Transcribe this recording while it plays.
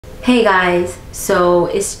Hey guys, so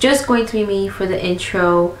it's just going to be me for the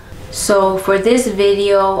intro. So for this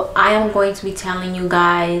video, I am going to be telling you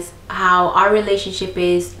guys how our relationship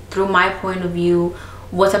is through my point of view,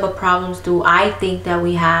 what type of problems do I think that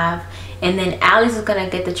we have, and then Alex is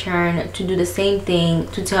gonna get the turn to do the same thing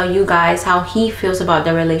to tell you guys how he feels about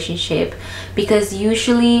the relationship, because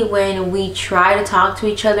usually when we try to talk to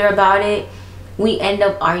each other about it, we end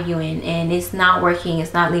up arguing and it's not working,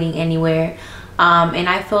 it's not leading anywhere. And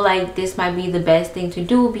I feel like this might be the best thing to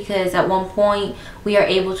do, because at one point we are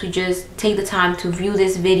able to just take the time to view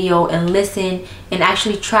this video and listen and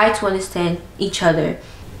actually try to understand each other.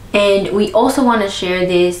 And we also want to share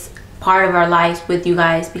this part of our lives with you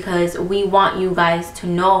guys, because we want you guys to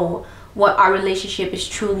know what our relationship is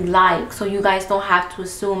truly like, so you guys don't have to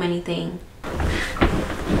assume anything.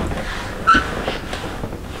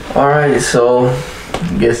 Alright, so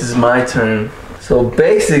I guess it's my turn. So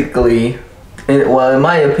basically, well, in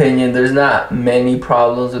my opinion, there's not many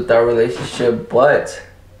problems with our relationship, but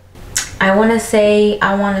I want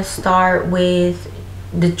to start with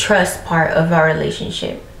the trust part of our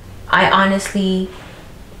relationship. I honestly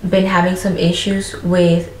been having some issues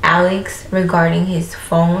with Alex regarding his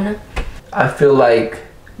phone. I feel like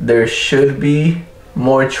there should be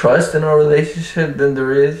more trust in our relationship than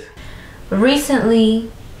there is.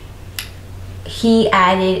 Recently, he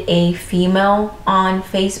added a female on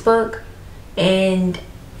Facebook, and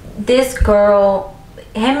this girl,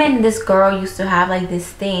 him and this girl used to have like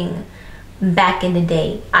this thing back in the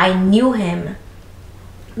day. I knew him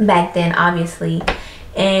back then, obviously,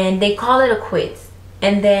 and they call it a quits.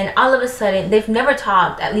 And then all of a sudden, they've never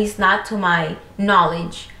talked, at least not to my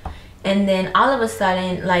knowledge. And then all of a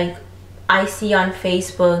sudden, like, I see on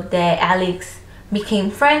Facebook that Alex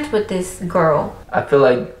became friends with this girl. I feel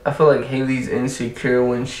like Jehiely's insecure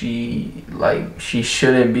when she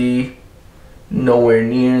shouldn't be nowhere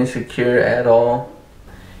near insecure at all.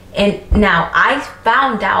 And now I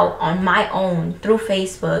found out on my own through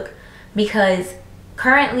Facebook, because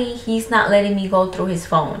currently he's not letting me go through his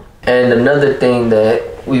phone. And another thing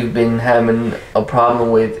that we've been having a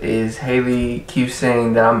problem with is Jehiely keeps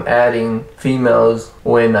saying that I'm adding females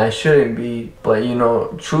when I shouldn't be. But you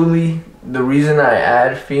know, truly, the reason I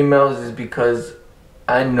add females is because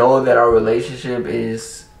I know that our relationship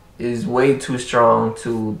is way too strong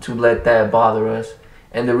to let that bother us.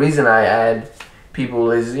 And the reason I add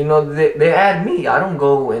people is, you know, they add me. I don't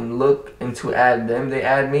go and look and to add them. They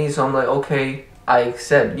add me, so I'm like, okay, I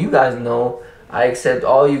accept. You guys know I accept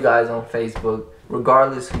all you guys on Facebook,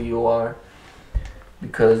 regardless who you are.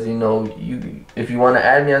 Because, you know, if you want to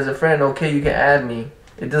add me as a friend, okay, you can add me.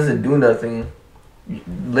 It doesn't do nothing.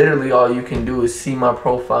 Literally all you can do is see my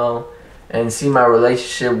profile and see my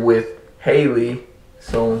relationship with Jehiely.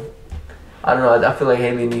 So I don't know, I feel like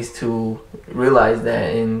Jehiely needs to realize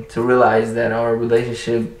that, and to realize that our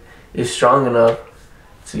relationship is strong enough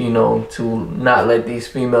to, you know, to not let these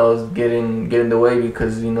females get in the way.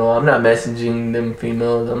 Because, you know, I'm not messaging them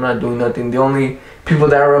females, I'm not doing nothing. The only people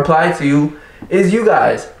that reply to you is you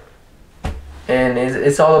guys, and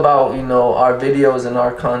it's all about, you know, our videos and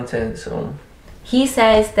our content. So he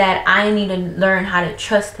says that I need to learn how to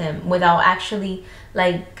trust him without actually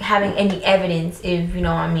like having any evidence, if you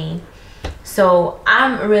know what I mean. So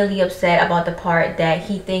I'm really upset about the part that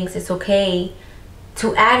he thinks it's okay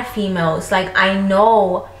to add females. Like, I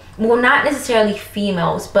know, well, not necessarily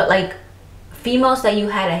females, but like females that you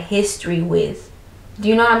had a history with. Do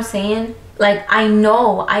you know what I'm saying? Like, I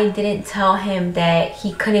know I didn't tell him that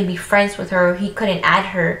he couldn't be friends with her, he couldn't add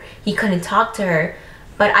her, he couldn't talk to her.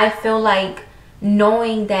 But I feel like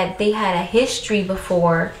knowing that they had a history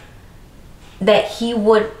before, that he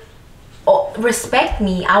would respect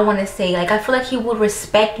me. I want to say, like, I feel like he would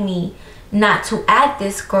respect me not to add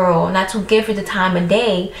this girl, not to give her the time of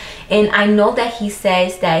day. And I know that he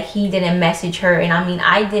says that he didn't message her, and I mean,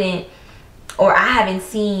 I didn't, or I haven't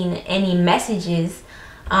seen any messages,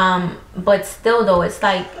 but still though, it's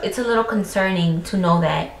like, it's a little concerning to know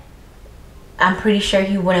that. I'm pretty sure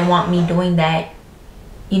he wouldn't want me doing that,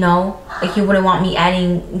 you know, like he wouldn't want me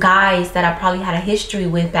adding guys that I probably had a history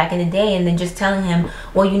with back in the day, and then just telling him,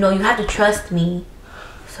 well, you know, you have to trust me.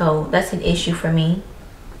 So that's an issue for me.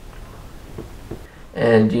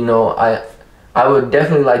 And, you know, I would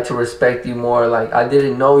definitely like to respect you more. Like, I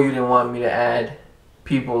didn't know you didn't want me to add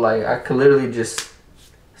people. Like, I could literally just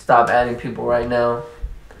stop adding people right now,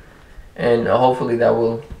 and hopefully that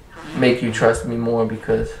will make you trust me more,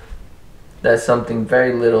 because that's something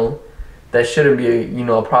very little that shouldn't be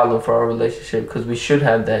a problem for our relationship, because we should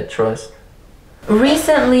have that trust.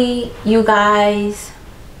 Recently, you guys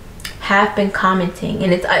have been commenting,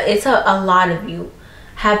 and it's a lot of you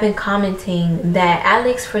have been commenting that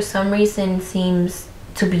Alex for some reason seems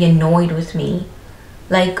to be annoyed with me.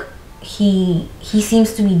 Like he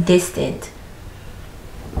seems to be distant.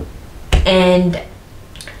 And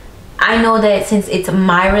I know that since it's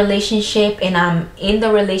my relationship and I'm in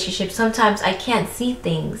the relationship, sometimes I can't see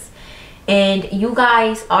things. And you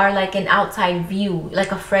guys are like an outside view,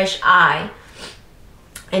 like a fresh eye.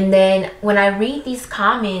 And then when I read these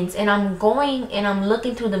comments and I'm going and I'm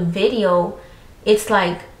looking through the video, it's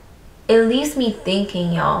like, it leaves me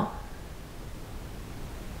thinking, y'all.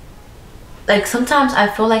 Like sometimes I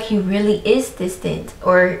feel like he really is distant,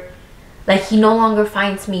 or like he no longer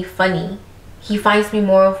finds me funny. He finds me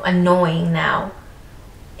more of annoying now.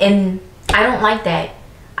 And I don't like that.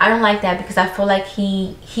 I don't like that because I feel like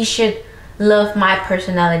he should love my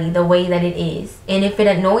personality the way that it is. And if it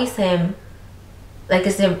annoys him, like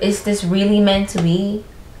is this really meant to be?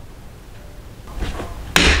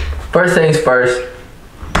 First things first,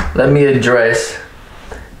 let me address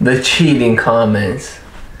the cheating comments,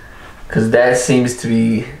 because that seems to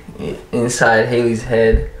be inside Haley's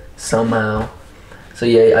head somehow. So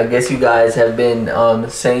yeah, I guess you guys have been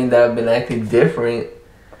saying that I've been acting different,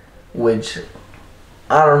 which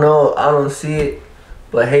I don't know, I don't see it.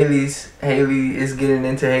 But Haley is getting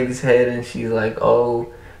into Haley's head, and she's like,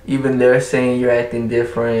 oh, even they're saying you're acting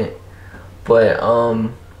different. But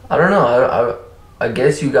I don't know, I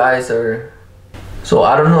guess you guys are, so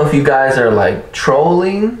I don't know if you guys are like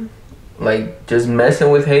trolling, like just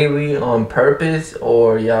messing with Haley on purpose,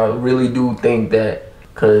 or y'all really do think that.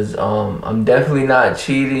 Because I'm definitely not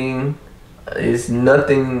cheating. It's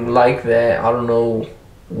nothing like that. I don't know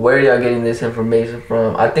where y'all getting this information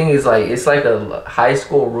from. I think it's like a high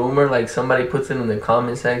school rumor. Like somebody puts it in the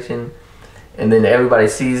comment section, and then everybody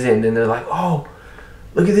sees it, and then they're like, oh,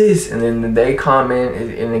 look at this, and then they comment,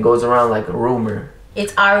 and it goes around like a rumor.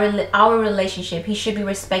 It's our relationship. He should be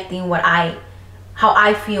respecting how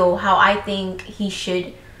I feel, how I think he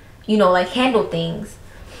should, you know, like handle things.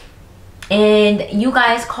 And you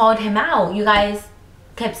guys called him out. You guys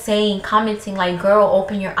kept saying, commenting like, girl,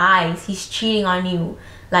 open your eyes, he's cheating on you.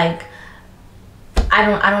 Like I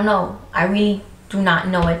don't know. I really do not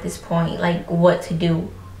know at this point like what to do,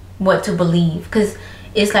 what to believe, because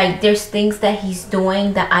it's like there's things that he's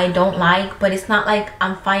doing that I don't like, but it's not like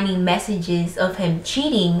I'm finding messages of him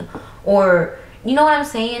cheating, or you know what I'm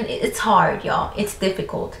saying. It's hard, y'all. It's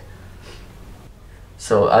difficult.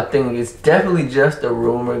 So I think it's definitely just a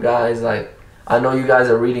rumor, guys. Like, I know you guys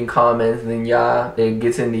are reading comments, and then it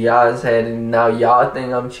gets into y'all's head, and now y'all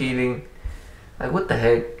think I'm cheating. Like, what the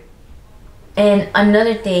heck? And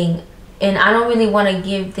another thing, and I don't really want to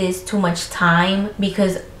give this too much time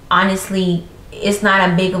because honestly, it's not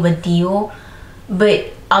a big of a deal.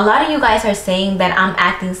 But a lot of you guys are saying that I'm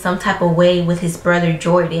acting some type of way with his brother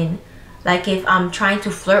Jordan. Like if I'm trying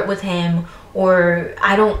to flirt with him, or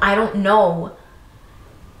I don't know.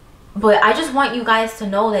 But I just want you guys to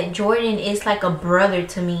know that Jordan is like a brother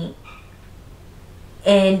to me.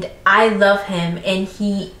 And I love him, and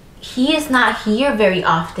he is not here very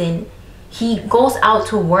often. He goes out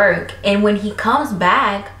to work, and when he comes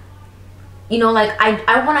back, you know, like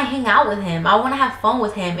I want to hang out with him. I want to have fun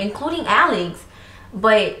with him, including Alex.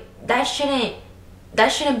 But that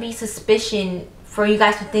shouldn't be suspicion for you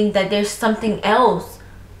guys to think that there's something else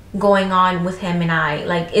going on with him and I.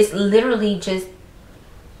 Like it's literally just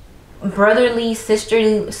brotherly,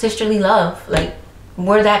 sisterly love. Like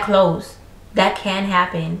we're that close. That can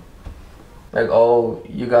happen. Like, oh,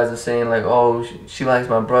 you guys are saying like, oh, she likes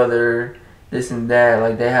my brother, this and that.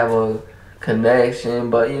 Like they have a connection,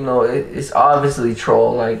 but you know, it's obviously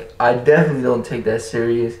troll. Like I definitely don't take that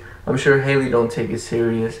serious. I'm sure Haley don't take it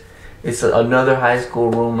serious. It's another high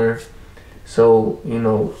school rumor. So, you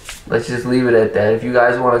know, let's just leave it at that. If you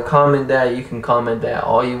guys want to comment that, you can comment that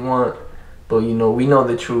all you want. But, you know, we know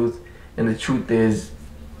the truth. And the truth is,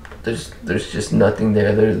 there's just nothing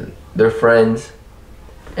there. They're friends.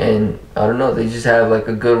 And, I don't know, they just have, like,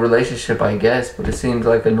 a good relationship, I guess. But it seems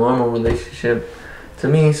like a normal relationship to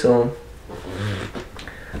me. So,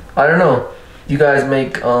 I don't know. You guys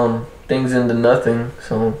make things into nothing,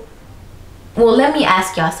 so... Well, let me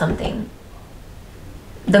ask y'all something.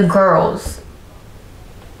 The girls,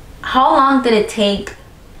 how long did it take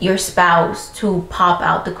your spouse to pop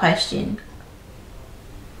out the question?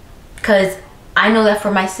 Because I know that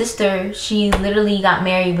for my sister, she literally got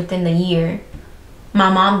married within the year.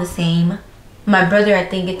 My mom the same. My brother, I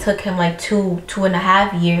think it took him like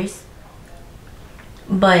 2.5 years.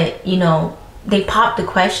 But, you know, they popped the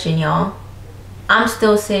question, y'all. I'm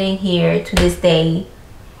still sitting here to this day.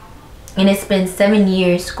 And it's been 7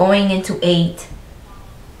 years, going into 8.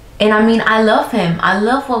 And I mean, I love him. I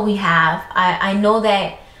love what we have. I know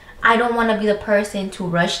that I don't want to be the person to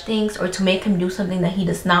rush things or to make him do something that he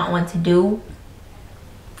does not want to do.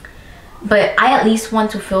 But I at least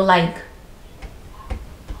want to feel like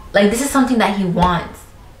this is something that he wants.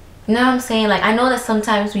 You know what I'm saying? Like, I know that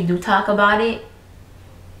sometimes we do talk about it,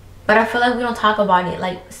 but I feel like we don't talk about it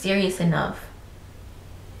like serious enough.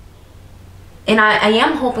 And I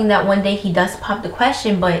am hoping that one day he does pop the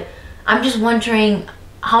question, but I'm just wondering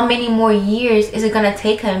how many more years is it gonna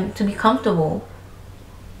take him to be comfortable?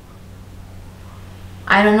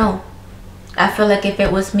 I don't know. I feel like if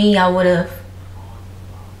it was me, I would have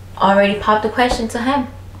already popped the question to him.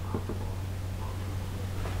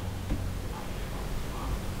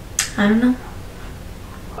 I don't know.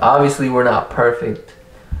 Obviously, we're not perfect,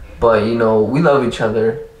 but you know, we love each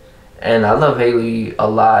other, and I love Jehiely a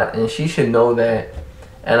lot, and she should know that.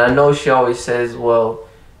 And I know she always says, well,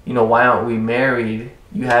 you know, why aren't we married?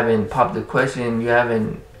 You haven't popped the question, you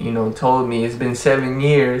haven't, you know, told me. It's been 7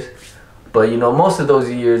 years, but you know, most of those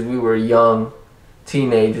years we were young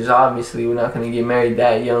teenagers. Obviously, we're not going to get married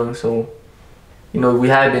that young, so you know, we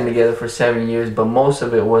had been together for 7 years, but most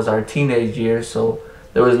of it was our teenage years, so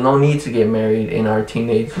there was no need to get married in our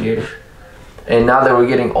teenage years. And now that we're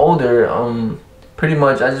getting older, pretty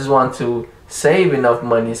much I just want to save enough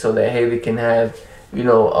money so that Jehiely can have, you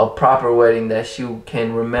know, a proper wedding that she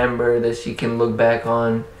can remember, that she can look back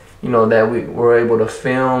on, you know, that we were able to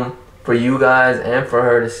film for you guys and for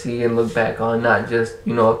her to see and look back on, not just,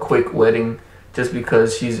 you know, a quick wedding just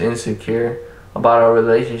because she's insecure about our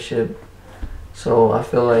relationship. So I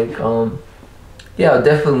feel like, yeah, I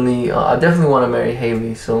definitely want to marry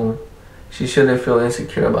Jehiely, so she shouldn't feel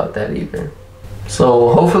insecure about that either. So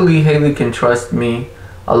hopefully Jehiely can trust me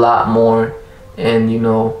a lot more, and you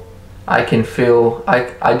know, I can feel,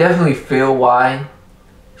 I definitely feel why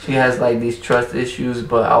she has like these trust issues,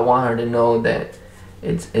 but I want her to know that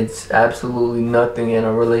it's absolutely nothing, and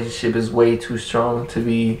our relationship is way too strong to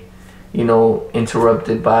be, you know,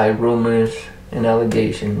 interrupted by rumors and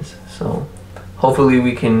allegations. So hopefully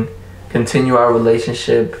we can continue our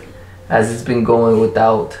relationship as it's been going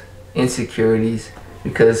without insecurities,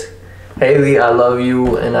 because Jehiely, I love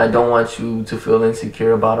you and I don't want you to feel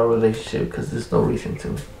insecure about our relationship, because there's no reason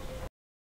to.